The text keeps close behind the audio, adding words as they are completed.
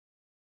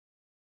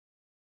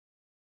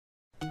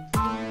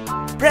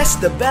press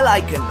the bell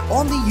icon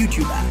on the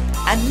YouTube app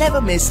and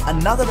never miss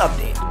another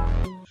update.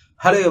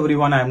 Hello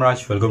everyone, I am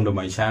Raj. Welcome to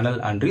my channel.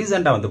 And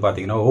recently வந்து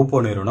பாத்தீங்கன்னா Oppo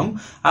நிறுவனம்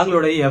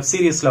அவங்களோட F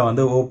series ல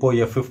வந்து Oppo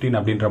F15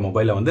 அப்படிங்கற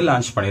மொபைலை வந்து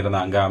launch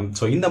பண்ணிருந்தாங்க.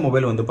 சோ இந்த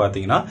மொபைல் வந்து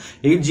பாத்தீங்கன்னா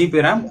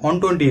 8GB RAM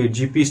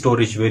 128GB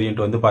storage variant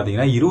வந்து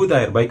பாத்தீங்கன்னா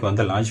 20000 ரூபாய்க்கு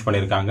வந்து லான்ச்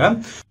பண்ணிருக்காங்க.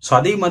 சோ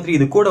அதே மாதிரி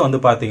இது கூட வந்து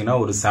பாத்தீங்கன்னா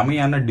ஒரு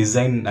செமையான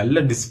டிசைன்,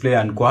 நல்ல display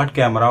and quad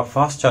camera,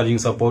 fast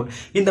charging support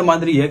இந்த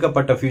மாதிரி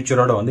ஏகப்பட்ட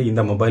ஃபீச்சரோட வந்து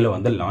இந்த மொபைலை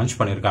வந்து லான்ச்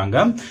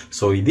பண்ணிருக்காங்க.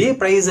 சோ இதே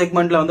பிரைஸ்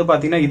செக்மெண்ட்ல வந்து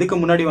பாத்தீங்கன்னா இதுக்கு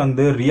முன்னாடி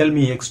வந்து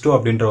Realme X2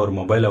 அப்படிங்கற ஒரு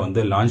மொபைலை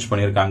வந்து லான்ச்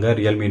பண்ணிருக்காங்க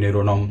Realme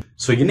நிறுவனம்.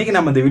 சோ இன்னைக்கு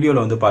நம்ம இந்த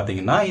வீடியோல வந்து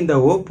பாத்தீங்கன்னா இந்த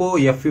Oppo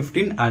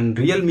F15 and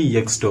Realme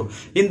X2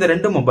 இந்த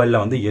ரெண்டு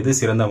மொபைல்ல வந்து எது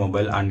சிறந்த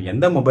மொபைல் அண்ட்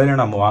எந்த மொபைலை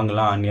நம்ம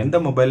வாங்கலாம் அண்ட் எந்த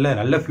மொபைல்ல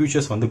நல்ல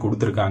ஃபியூச்சர்ஸ் வந்து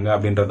கொடுத்திருக்காங்க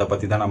அப்படின்றத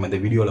பத்தி தான் நம்ம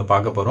இந்த வீடியோல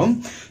பார்க்க போறோம்.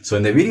 சோ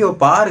இந்த வீடியோ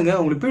பாருங்க,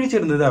 உங்களுக்கு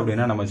பிடிச்சிருந்தது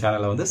அப்படின்னா நம்ம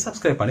சேனலை வந்து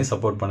சப்ஸ்கிரைப் பண்ணி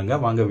சப்போர்ட்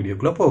பண்ணுங்க. வாங்க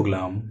வீடியோக்குள்ள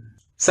போகலாம்.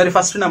 சரி,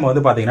 ஃபர்ஸ்ட் நம்ம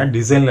வந்து பாத்தீங்கன்னா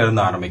டிசைன்ல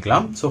இருந்து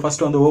ஆரம்பிக்கலாம். சோ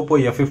ஃபர்ஸ்ட் வந்து Oppo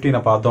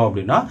F15 பார்த்தோம்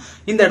அப்படின்னா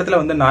இந்த இடத்துல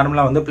வந்து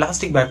நார்மலா வந்து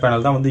பிளாஸ்டிக் பேக்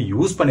பேனல் தான் வந்து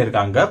யூஸ்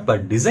பண்ணிருக்காங்க.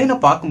 பட் டிசைனை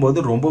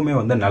பார்க்கும்போது ரொம்பவே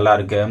வந்து நல்லா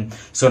இருக்கு.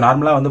 சோ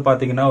நார்மலா வந்து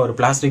பாத்தீங்கன்னா ஒரு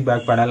பிளாஸ்டிக்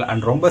பேக் பேனல்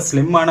அண்ட் ரொம்ப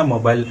ஸ்லிம்மான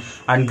மொபைல்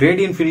அண்ட்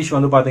கிரேடியன்ட் ஃபினிஷ்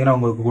வந்து பாத்தீங்கன்னா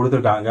உங்களுக்கு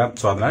கொடுத்திருக்காங்க.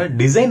 சோ அதனால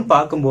டிசைன்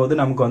பார்க்கும்போது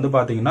நமக்கு வந்து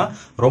பாத்தீங்கன்னா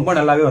ரொம்ப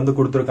நல்லாவே வந்து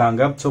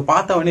கொடுத்திருக்காங்க. சோ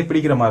பார்த்தவனே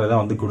பிடிக்கிற மாதிரி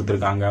தான் வந்து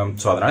கொடுத்திருக்காங்க.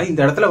 சோ அதனால இந்த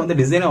இடத்துல வந்து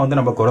டிசைனை வந்து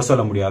நம்ம குறை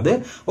சொல்ல முடியாது.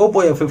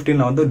 Oppo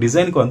F15 வந்து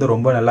டிசைனுக்கு வந்து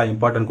ரொம்ப நல்லா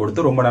இம்பார்ட்டன்ட்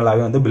கொடுத்து ரொம்ப நல்லாவே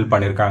வந்து பில்ட்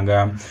பண்ணிருக்காங்க.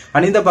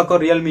 அண்ட் இந்த பக்கம்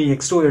Realme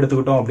X2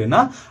 எடுத்துக்கிட்டோம் அப்படின்னா,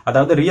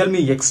 அதாவது Realme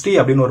XT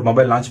அப்படின்னு ஒரு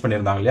மொபைல் லான்ச்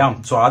பண்ணிருந்தாங்க இல்லையா?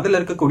 சோ அதுல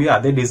இருக்கக்கூடிய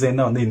அதே டிசைன்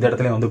தான் வந்து இந்த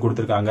இடத்துல வந்து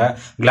கொடுத்திருக்காங்க.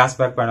 கிளாஸ்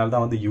பேக் பேனல்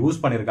தான் வந்து யூஸ்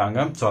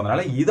பண்ணிருக்காங்க. சோ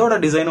அதனால இதோட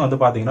டிசைன் வந்து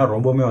பாத்தீங்கன்னா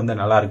ரொம்பவே வந்து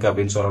நல்லா இருக்கு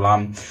அப்படின்னு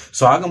சொல்லலாம்.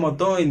 சோ ஆக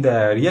மொத்தம் இந்த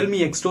Realme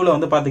X2ல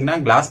வந்து பாத்தீங்கன்னா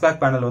கிளாஸ்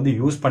பேக் பேனல் வந்து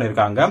யூஸ்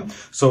பண்ணிருக்காங்க.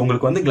 சோ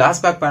உங்களுக்கு வந்து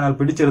கிளாஸ் பேக் பேனல்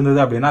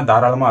பிடிச்சிருந்தது அப்படின்னா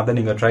தாராளமா அதை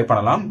நீங்க ட்ரை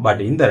பண்ணலாம்.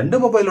 பட் இந்த ரெண்டு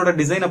மொபைலோட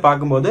டிசைனை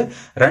பார்க்கும்போது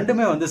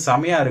ரெண்டுமே வந்து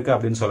செமையா இருக்கு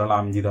அப்படின்னு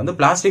சொல்லலாம். இது வந்து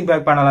பிளாஸ்டிக்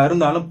பேக் பேனலா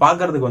இருந்தாலும்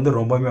பார்க்கறதுக்கு வந்து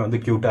ரொம்பவே வந்து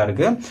கியூட்டா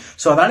இருக்கு.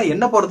 சோ அதனால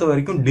என்ன பொறுத்த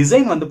வரைக்கும்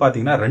டிசைன் வந்து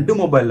பாத்தீங்கன்னா ரெண்டு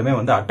மொபைலுமே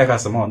வந்து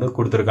அட்டகாசமா வந்து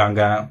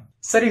கொடுத்திருக்காங்க.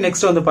 சரி,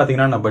 நெக்ஸ்ட் வந்து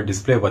பாத்தீங்கன்னா நம்ம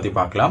டிஸ்பிளே பத்தி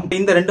பார்க்கலாம்.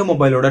 இந்த ரெண்டு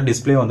மொபைலோட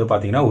டிஸ்பிளே வந்து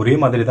பாத்தீங்கன்னா ஒரே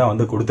மாதிரி தான்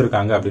வந்து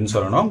கொடுத்திருக்காங்க அப்படின்னு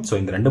சொல்லணும். சோ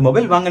இந்த ரெண்டு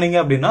மொபைல் வாங்குனீங்க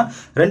அப்படின்னா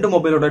ரெண்டு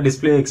மொபைலோட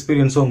டிஸ்பிளே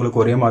எக்ஸ்பீரியன்ஸும் உங்களுக்கு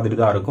ஒரே மாதிரி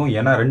தான் இருக்கும்.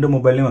 ஏன்னா ரெண்டு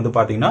மொபைலையும் வந்து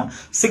பாத்தீங்கன்னா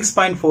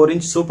 6.4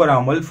 inch super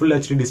AMOLED full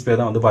HD display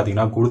தான் வந்து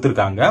பாத்தீங்கன்னா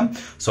கொடுத்திருக்காங்க.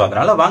 சோ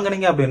அதனால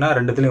வாங்குனீங்க அப்படின்னா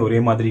ரெண்டுத்துலயும் ஒரே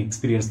மாதிரி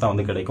எக்ஸ்பீரியன்ஸ் தான்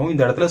வந்து கிடைக்கும்.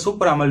 இந்த இடத்துல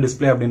சூப்பர் AMOLED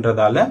டிஸ்பிளே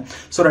அப்படின்றதால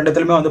சோ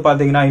ரெண்டுத்துலயுமே வந்து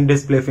பாத்தீங்கன்னா இன்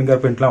டிஸ்பிளே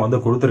ஃபிங்கர் பிரிண்ட்லாம்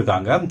வந்து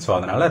கொடுத்திருக்காங்க. சோ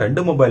அதனால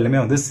ரெண்டு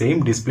மொபைலுமே வந்து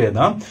சேம் டிஸ்பிளே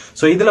தான்.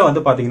 சோ இதுல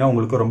வந்து பாத்தீங்கன்னா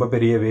உங்களுக்கு ரொம்ப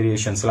பெரிய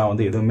வேரியேஷன்ஸ்லாம்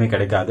வந்து எதுவுமே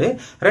கிடைக்காது.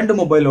 ரெண்டு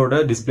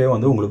மொபைலோட டிஸ்பிளே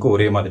வந்து உங்களுக்கு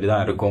ஒரே மாதிரி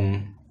தான் இருக்கும்.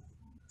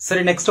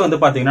 சரி, நெக்ஸ்ட் வந்து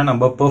பாத்தீங்கன்னா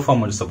நம்ம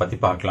பெர்ஃபார்மன்ஸ் பத்தி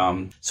பார்க்கலாம்.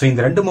 சோ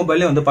இந்த ரெண்டு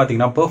மொபைல்ல வந்து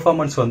பாத்தீங்கன்னா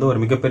பெர்ஃபார்மன்ஸ் வந்து ஒரு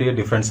மிகப்பெரிய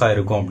டிஃபரன்ஸா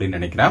இருக்கும் அப்படின்னு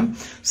நினைக்கிறேன்.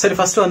 சரி,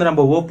 ஃபர்ஸ்ட் வந்து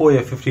நம்ம Oppo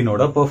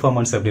F15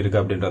 பெர்ஃபார்மன்ஸ் எப்படி இருக்கு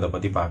அப்படின்றத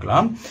பத்தி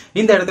பார்க்கலாம்.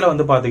 இந்த இடத்துல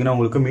வந்து பாத்தீங்கன்னா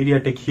உங்களுக்கு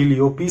MediaTek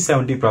Helio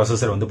P70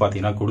 ப்ராசஸர் வந்து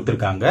பாத்தீங்கன்னா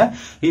கொடுத்திருக்காங்க.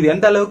 இது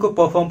எந்த அளவுக்கு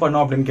பெர்ஃபார்ம்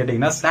பண்ணும் அப்படின்னு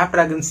கேட்டீங்கன்னா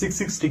Snapdragon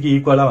 660க்கு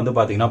ஈக்குவலா வந்து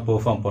பாத்தீங்கன்னா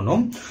பெர்ஃபார்ம்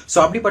பண்ணும். சோ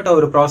அப்படிப்பட்ட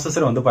ஒரு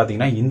ப்ராசஸர் வந்து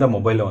பாத்தீங்கன்னா இந்த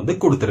மொபைல்ல வந்து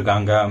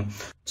கொடுத்திருக்காங்க.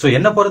 சோ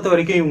என்ன பொறுத்த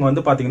வரைக்கும் இவங்க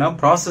வந்து பாத்தீங்கன்னா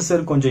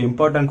ப்ராசஸர் கொஞ்சம்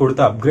இம்பார்ட்டன்ட்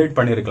கொடுத்து அப்கிரேட்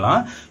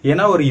பண்ணிருக்கலாம்.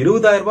 ஏன்னா ஒரு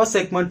 20000 ரூபாய்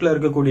செக்மெண்ட்ல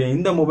இருக்கக்கூடிய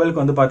இந்த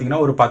மொபைலுக்கு வந்து பாத்தீங்கன்னா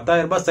ஒரு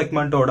 10000 ரூபாய்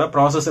செக்மெண்டோட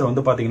ப்ராசஸர்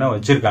வந்து பாத்தீங்கன்னா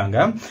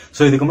வச்சிருக்காங்க.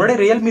 சோ இதுக்கு முன்னாடி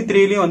Realme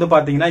 3லயும் வந்து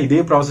பாத்தீங்கன்னா இதே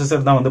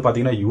ப்ராசஸர் தான் வந்து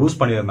பாத்தீங்கன்னா யூஸ்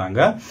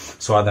பண்ணிருந்தாங்க.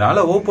 சோ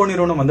அதனால Oppo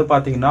நிறுவனம் வந்து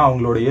பாத்தீங்கன்னா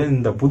அவங்களுடைய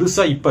இந்த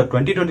புதுசா இப்ப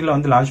 2020ல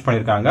வந்து லான்ச்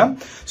பண்ணிருக்காங்க.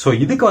 சோ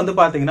இதுக்கு வந்து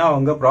பாத்தீங்கன்னா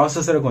அவங்க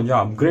ப்ராசஸரை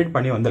கொஞ்சம் அப்கிரேட்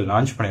பண்ணி வந்து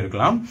லான்ச்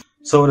பண்ணிருக்கலாம்.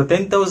 சோ ஒரு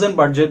 10,000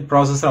 பட்ஜெட்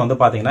ப்ராசஸர் வந்து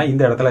பாத்தீங்கன்னா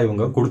இந்த இடத்துல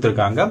இவங்க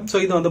கொடுத்திருக்காங்க. சோ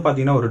இது வந்து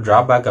பாத்தீங்கன்னா ஒரு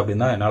டிராபேக்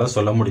அப்படின்னு தான் என்னால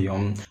சொல்ல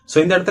முடியும். சோ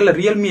இந்த இடத்துல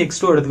Realme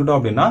X2 எடுத்துக்கிட்டோம்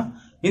அப்படின்னா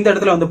இந்த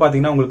இடத்துல வந்து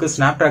பாத்தீங்கன்னா உங்களுக்கு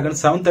Snapdragon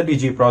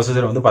 730G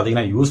ப்ராசஸர் வந்து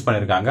பாத்தீங்கன்னா யூஸ்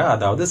பண்ணிருக்காங்க.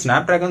 அதாவது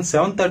Snapdragon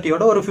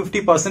 730யோட ஒரு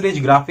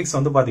 50% கிராபிக்ஸ்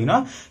வந்து பாத்தீங்கன்னா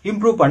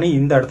இம்ப்ரூவ் பண்ணி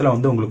இந்த இடத்துல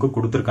வந்து உங்களுக்கு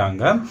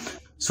கொடுத்திருக்காங்க.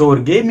 சோ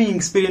ஒரு கேமிங்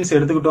எக்ஸ்பீரியன்ஸ்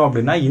எடுத்துக்கிட்டோம்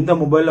அப்படின்னா இந்த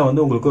மொபைல்ல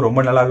வந்து உங்களுக்கு ரொம்ப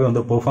நல்லாவே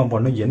வந்து பெர்ஃபார்ம்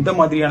பண்ணும். எந்த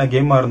மாதிரியான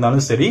கேமா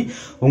இருந்தாலும் சரி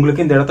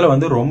உங்களுக்கு இந்த இடத்துல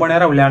வந்து ரொம்ப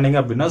நேரம் விளையாண்டீங்க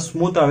அப்படின்னா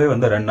ஸ்மூத்தாவே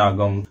வந்து ரன்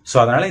ஆகும். சோ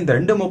அதனால இந்த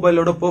ரெண்டு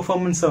மொபைலோட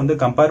பெர்ஃபார்மன்ஸ் வந்து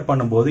கம்பேர்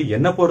பண்ணும்போது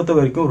என்ன பொறுத்த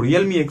வரைக்கும்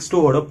Realme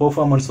X2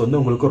 பெர்ஃபார்மன்ஸ் வந்து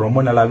உங்களுக்கு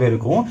ரொம்ப நல்லாவே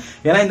இருக்கும்.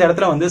 ஏன்னா இந்த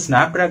இடத்துல வந்து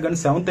Snapdragon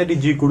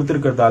 730G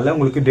கொடுத்திருக்கிறதால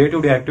உங்களுக்கு டே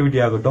டு டே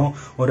ஆக்டிவிட்டி ஆகட்டும்,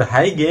 ஒரு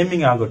ஹை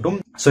கேமிங் ஆகட்டும்,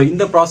 சோ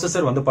இந்த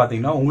ப்ராசஸர் வந்து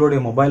பாத்தீங்கன்னா உங்களுடைய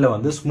மொபைலை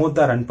வந்து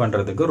ஸ்மூத்தா ரன்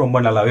பண்றதுக்கு ரொம்ப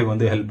நல்லாவே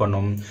வந்து ஹெல்ப்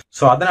பண்ணும்.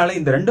 சோ அதனால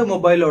இந்த ரெண்டு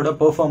மொபைலோட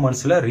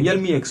பெர்ஃபார்மன்ஸ்ல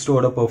Realme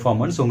X2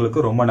 பெர்ஃபார்மன்ஸ்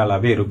உங்களுக்கு ரொம்ப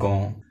நல்லாவே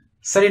இருக்கும்.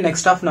 சரி,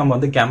 நெக்ஸ்ட் ஆஃப் நம்ம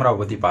வந்து கேமரா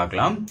பத்தி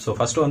பார்க்கலாம். சோ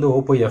ஃபர்ஸ்ட் வந்து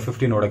Oppo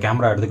F15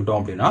 கேமரா எடுத்துக்கிட்டோம்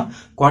அப்படின்னா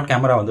குவாட்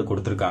கேமரா வந்து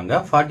கொடுத்திருக்காங்க.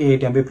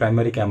 48MP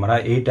பிரைமரி கேமரா,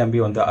 8MP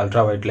வந்து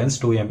ultra wide lens,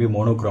 2MP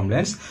monochrome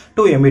lens,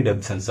 2MP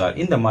depth sensor,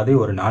 இந்த மாதிரி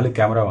ஒரு 4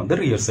 கேமரா வந்து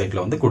ரியர் சைட்ல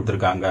வந்து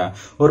கொடுத்திருக்காங்க.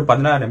 ஒரு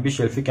 16MP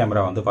செல்ஃபி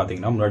கேமரா வந்து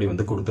பாத்தீங்கன்னா முன்னாடி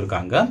வந்து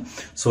கொடுத்திருக்காங்க.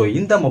 சோ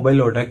இந்த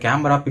மொபைலோட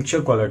கேமரா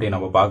பிக்சர் குவாலிட்டி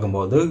நம்ம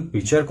பார்க்கும்போது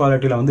பிக்சர்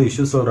குவாலிட்டியில வந்து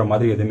இஷ்யூஸ் வர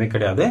மாதிரி எதுவுமே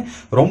கிடையாது.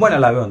 ரொம்ப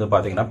நல்லாவே வந்து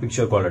பாத்தீங்கன்னா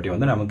பிக்சர் குவாலிட்டி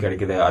வந்து நமக்கு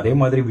கிடைக்குது. அதே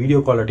மாதிரி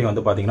வீடியோ குவாலிட்டி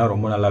வந்து பாத்தீங்கன்னா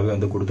ரொம்ப நல்லாவே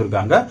வந்து கொடுத்திருக்காங்க.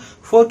 கொடுத்திருக்காங்க.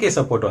 4K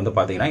சப்போர்ட் வந்து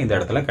பாத்தீங்கன்னா இந்த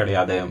இடத்துல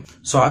கிடையாது.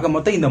 சோ ஆக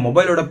மொத்தம் இந்த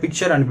மொபைலோட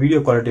பிக்சர் அண்ட் வீடியோ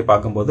குவாலிட்டி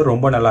பார்க்கும்போது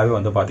ரொம்ப நல்லாவே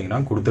வந்து பாத்தீங்கன்னா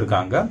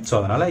கொடுத்திருக்காங்க. சோ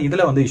அதனால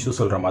இதுல வந்து இஷ்யூ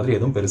சொல்ற மாதிரி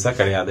எதுவும் பெருசா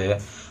கிடையாது.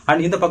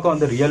 அண்ட் இந்த பக்கம்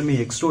வந்து Realme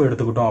X2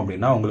 எடுத்துக்கிட்டோம்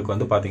அப்படின்னா உங்களுக்கு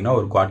வந்து பாத்தீங்கன்னா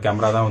ஒரு குவாட்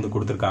கேமரா தான் வந்து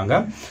கொடுத்திருக்காங்க.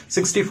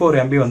 64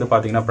 MB வந்து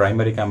பாத்தீங்கன்னா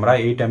பிரைமரி கேமரா,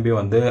 8 MB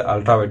வந்து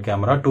ultra wide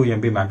camera, 2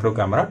 MB macro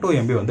camera, 2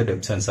 MB வந்து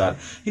டெப்த் சென்சார்.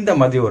 இந்த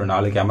மாதிரி ஒரு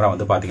 4 கேமரா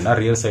வந்து பாத்தீங்கன்னா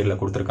ரியர் சைடுல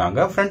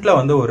கொடுத்திருக்காங்க. ஃப்ரண்ட்ல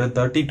வந்து ஒரு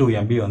 32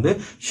 MB வந்து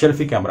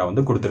ஷெல்ஃபி கேமரா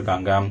வந்து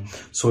கொடுத்திருக்காங்க.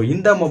 சோ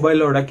இந்த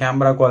மொபைலோட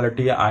camera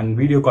quality and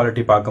video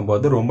quality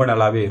பார்க்கும்போது ரொம்ப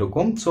நல்லாவே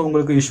இருக்கும். சோ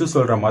உங்களுக்கு இஷ்யூ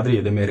சொல்ற மாதிரி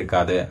எதுவுமே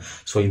இருக்காது.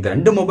 சோ இந்த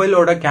ரெண்டு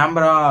மொபைலோட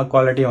கேமரா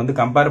குவாலிட்டியை வந்து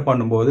கம்பேர்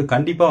பண்ணும்போது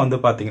கண்டிப்பா வந்து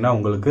பாத்தீங்கன்னா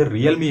உங்களுக்கு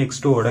Realme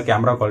X2 ஓட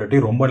கேமரா குவாலிட்டி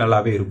ரொம்ப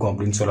நல்லாவே இருக்கும்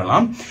அப்படின்னு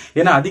சொல்லலாம்.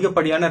 ஏன்னா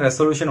அதிகப்படியான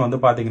ரெசல்யூஷன் வந்து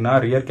பாத்தீங்கன்னா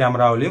ரியர்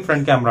கேமராவிலையும்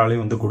ஃப்ரண்ட்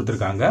கேமராவிலையும் வந்து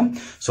கொடுத்திருக்காங்க.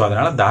 சோ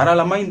அதனால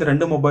தாராளமா இந்த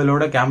ரெண்டு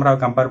மொபைலோட கேமரா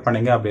கம்பேர்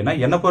பண்ணீங்க அப்படின்னா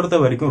என்ன பொறுத்த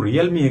வரைக்கும்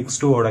Realme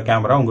X2 ஓட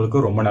கேமரா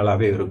உங்களுக்கு ரொம்ப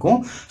நல்லாவே இருக்கும்.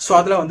 சோ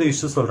அதுல வந்து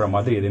இஷ்யூ சொல்ற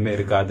மாதிரி எதுவுமே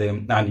இருக்காது.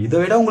 அண்ட் இதை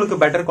விட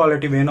உங்களுக்கு பெட்டர்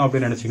குவாலிட்டி வேணும்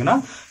அப்படின்னு நினைச்சீங்கன்னா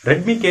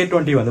Redmi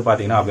K20 வந்து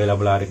பாத்தீங்கன்னா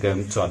அவைலபிளா இருக்கு.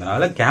 சோ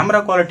அதனால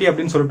கேமரா குவாலிட்டி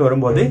அப்படின்னு சொல்லிட்டு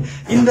வரும்போது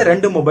இந்த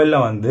ரெண்டு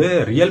மொபைல்ல வந்து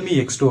Realme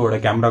X2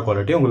 ஓட கேமரா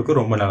குவாலிட்டி உங்களுக்கு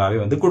ரொம்ப நல்லாவே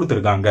வந்து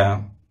கொடுத்திருக்காங்க.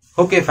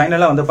 ஓகே,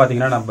 ஃபைனலா வந்து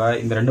பாத்தீங்கன்னா நம்ம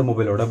இந்த ரெண்டு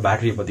மொபைலோட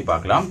பேட்டரியை பத்தி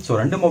பார்க்கலாம். சோ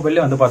ரெண்டு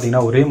மொபைல்ல வந்து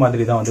பாத்தீங்கன்னா ஒரே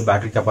மாதிரி தான் வந்து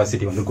பேட்டரி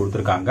கெபாசிட்டி வந்து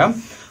கொடுத்திருக்காங்க.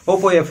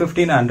 Oppo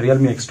F15 and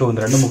Realme X2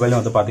 இந்த ரெண்டு மொபைலும்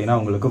வந்து பாத்தீங்கன்னா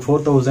உங்களுக்கு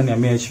 4000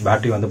 mAh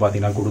பேட்டரி வந்து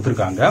பாத்தீங்கன்னா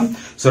கொடுத்திருக்காங்க.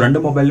 சோ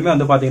ரெண்டு மொபைலுமே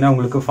வந்து பாத்தீங்கன்னா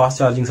உங்களுக்கு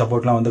ஃபாஸ்ட் சார்ஜிங்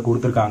சப்போர்ட்லாம் வந்து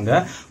கொடுத்திருக்காங்க.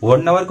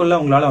 1 ஹவர்க்குள்ள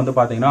உங்களால வந்து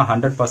பாத்தீங்கன்னா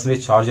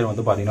 100% சார்ஜர்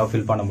வந்து பாத்தீங்கன்னா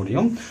ஃபில் பண்ண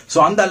முடியும். சோ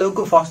அந்த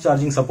அளவுக்கு ஃபாஸ்ட்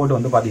சார்ஜிங் சப்போர்ட்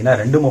வந்து பாத்தீங்கன்னா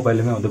ரெண்டு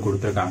மொபைலுமே வந்து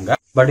கொடுத்திருக்காங்க.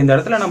 பட் இந்த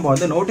இடத்துல நம்ம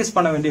வந்து நோட்டீஸ்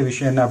பண்ண வேண்டிய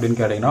விஷயம் என்ன அப்படின்னு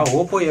கேட்டீங்கன்னா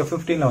Oppo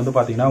F15ல வந்து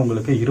பாத்தீங்கன்னா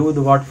உங்களுக்கு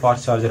 20 வாட்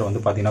ஃபாஸ்ட் சார்ஜர்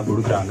வந்து பாத்தீங்கன்னா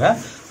கொடுக்குறாங்க.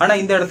 ஆனா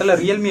இந்த இடத்துல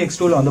Realme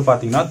X2ல வந்து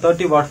பாத்தீங்கன்னா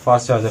 30 வாட்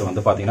ஃபாஸ்ட் சார்ஜர்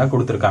வந்து பாத்தீங்கன்னா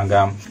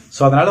கொடுத்திருக்காங்க.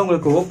 சோ அதனால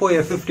உங்களுக்கு Oppo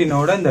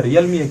F15ஓட இந்த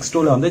Realme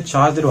X2ல வந்து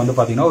சார்ஜர் வந்து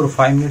பாத்தீங்கன்னா ஒரு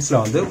 5 மினிட்ஸ்ல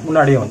வந்து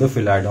முன்னாடியே வந்து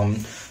ஃபில் ஆயிடும்.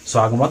 சோ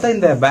ஆக மொத்தம்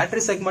இந்த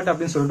பேட்டரி செக்மெண்ட்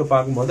அப்படின்னு சொல்லிட்டு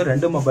பார்க்கும்போது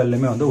ரெண்டு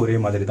மொபைல்லுமே வந்து ஒரே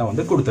மாதிரி தான்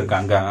வந்து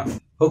கொடுத்திருக்காங்க.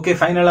 ஓகே,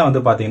 ஃபைனலா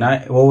வந்து பாத்தீங்கன்னா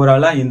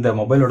ஓவராலா இந்த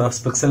மொபைலோட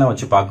ஸ்பெக்ஸ் எல்லாம்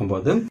வச்சு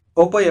பார்க்கும்போது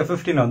Oppo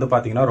F15 வந்து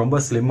பாத்தீங்கன்னா ரொம்ப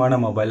ஸ்லிம்மான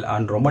மொபைல்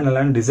அண்ட் ரொம்ப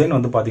நல்ல டிசைன்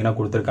வந்து பாத்தீங்கன்னா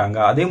கொடுத்திருக்காங்க.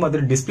 அதே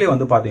மாதிரி டிஸ்பிளே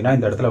வந்து பாத்தீங்கன்னா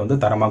இந்த இடத்துல வந்து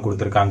தரமா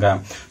கொடுத்திருக்காங்க.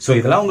 சோ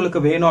இதெல்லாம் உங்களுக்கு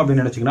வேணும்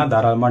அப்படின்னு நினைச்சீங்கன்னா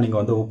தாராளமா நீங்க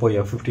வந்து Oppo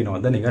F15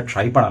 வந்து நீங்க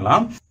ட்ரை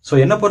பண்ணலாம். சோ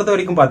என்ன பொறுத்த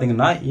வரைக்கும்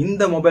பாத்தீங்கன்னா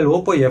இந்த மொபைல்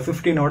Oppo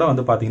F15ஓட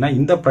வந்து பாத்தீங்கன்னா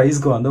இந்த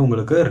பிரைஸ்க்கு வந்து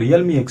உங்களுக்கு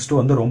Realme X2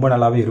 வந்து ரொம்ப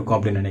நல்லாவே இருக்கும்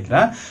அப்படின்னு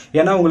நினைக்கிறேன்.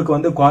 ஏன்னா உங்களுக்கு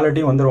வந்து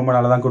குவாலிட்டி வந்து ரொம்ப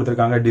நல்லா தான்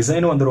கொடுத்திருக்காங்க,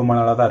 டிசைனும் வந்து ரொம்ப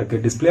நல்லா தான் இருக்கு,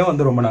 டிஸ்பிளே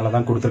வந்து ரொம்ப நல்லா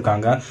தான்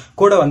கொடுத்திருக்காங்க,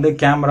 கூட வந்து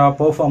கேமரா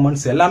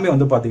பெர்ஃபார்மன்ஸ் எல்லாமே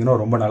வந்து பாத்தீங்கன்னா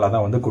ரொம்ப நல்லா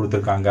தான் வந்து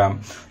கொடுத்திருக்காங்க.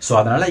 சோ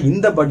அதனால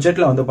இந்த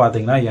பட்ஜெட்ல வந்து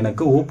பாத்தீங்கன்னா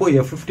எனக்கு Oppo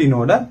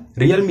F15ஓட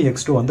Realme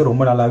X2 வந்து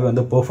ரொம்ப நல்லாவே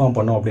வந்து பெர்ஃபார்ம்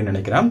பண்ணும் அப்படின்னு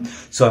நினைக்கிறேன்.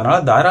 சோ அதனால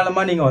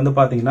தாராளமா நீங்க வந்து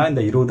பாத்தீங்கன்னா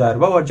இந்த 20,000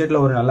 ரூபாய் பட்ஜெட்ல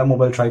ஒரு நல்ல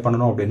மொபைல் ட்ரை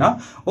பண்ணணும் அப்படின்னா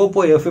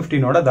Oppo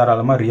F15ஓட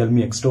தாராளமா Realme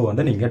X2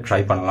 வந்து நீங்க ட்ரை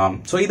பண்ணலாம்.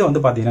 சோ இது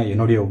வந்து பாத்தீங்கன்னா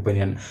என்னுடைய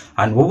ஒப்பீனியன்.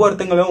 அண்ட்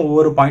ஒவ்வொருத்தங்களும்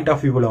ஒவ்வொரு பாயிண்ட்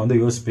ஆஃப் வியூல வந்து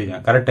யோசிப்பீங்க,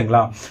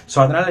 கரெக்ட்டுங்களா? சோ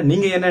அதனால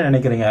நீங்க என்ன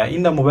நினைக்கிறீங்க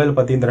இந்த மொபைல்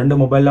பத்தி? இந்த ரெண்டு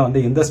மொபைல்ல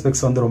வந்து எந்த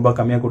ஸ்பெக்ஸ் வந்து ரொம்ப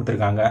கம்மியா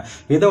கொடுத்திருக்காங்க,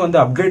 இதை வந்து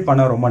அப்கிரேட்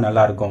பண்ண ரொம்ப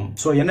நல்லா இருக்கும்.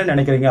 சோ என்ன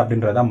நினைக்கிறீங்க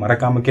அப்படின்றத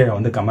மறக்காம கீழே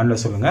வந்து கமெண்ட்ல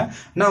சொல்லுங்க.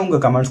 நான் உங்க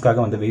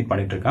கமெண்ட்ஸ்க்காக வந்து வெயிட்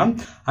பண்ணிட்டு இருக்கேன்.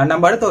 அண்ட்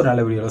நம்ம அடுத்த ஒரு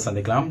நல்ல வீடியோல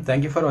சந்திக்கலாம்.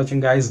 Thank you for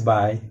watching guys.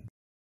 Bye.